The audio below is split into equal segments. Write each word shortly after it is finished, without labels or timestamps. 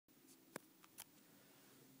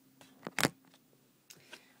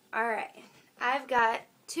Alright, I've got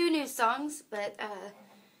two new songs, but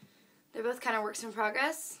they're both kind of works in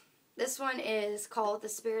progress. This one is called The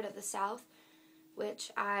Spirit of the South,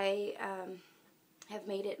 which I have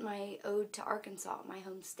made it my ode to Arkansas, my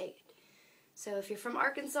home state. So if you're from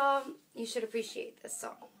Arkansas, you should appreciate this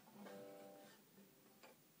song.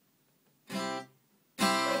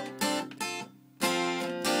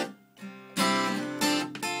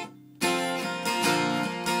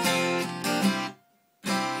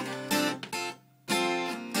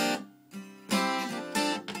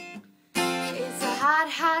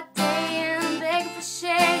 Hot day and I'm begging for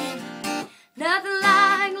shade. Nothing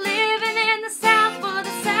like living in the South. For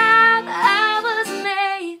the South I was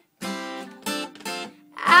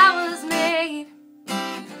made.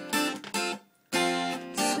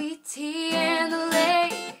 Sweet tea in the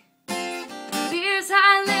lake, beer's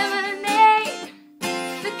hot lemonade,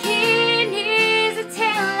 bikinis and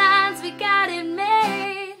tan lines. We got it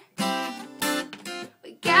made.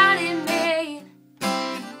 We got it made.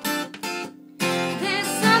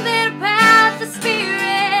 The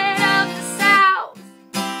spirit of the South.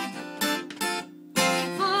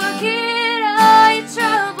 Forget all your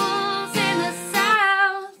troubles in the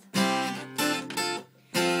South,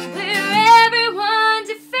 where everyone's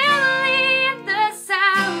your family in the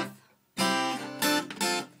South.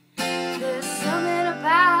 There's something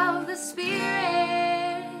about the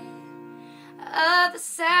spirit of the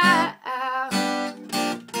South.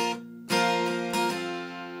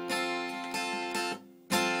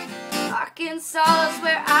 Arkansas is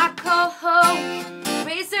where I call home.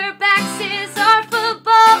 Razorbacks is our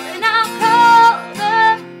football, and I'll call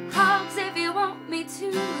the Hogs if you want me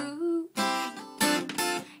to.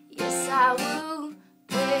 Yes, I will,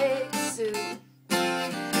 Big Sue.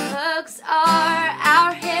 Hugs are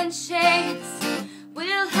our handshakes.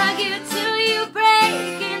 We'll hug you till you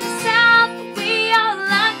break. In the South, we all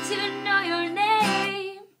like to know your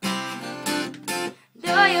name.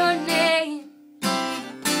 Know your name.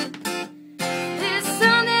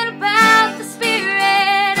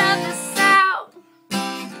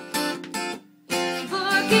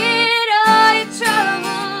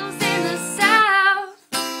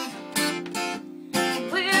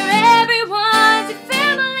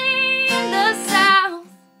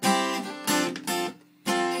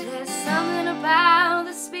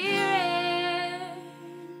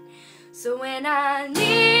 So when I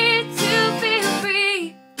need to feel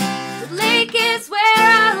free, the lake is where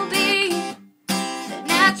I'll be. The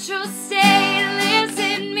natural state lives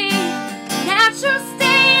in me. The natural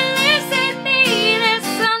state lives in me. There's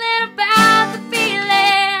something about the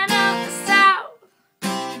feeling of the South.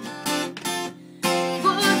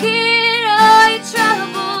 Forget all your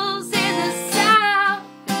troubles in the South,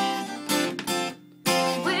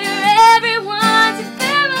 where everyone's your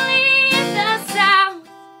family in the South.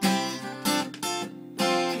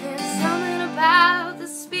 About the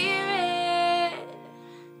spirit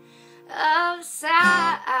of the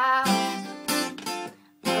South,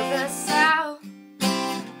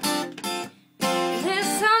 There's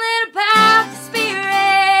something about the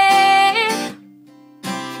spirit.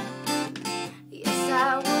 Yes,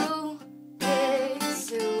 I will, Big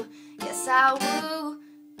Sue. Yes, I will,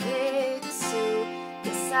 Big Sue.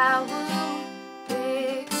 Yes, I will,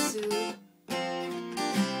 Big Sue.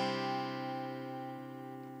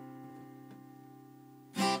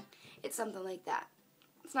 It's something like that.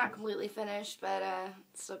 It's not completely finished, but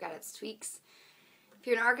it's still got its tweaks. If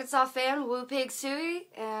you're an Arkansas fan, woo pig sooie,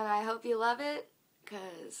 and I hope you love it,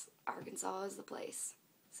 because Arkansas is the place.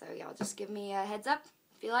 So y'all just give me a heads up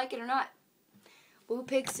if you like it or not. Woo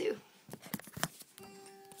pig sue.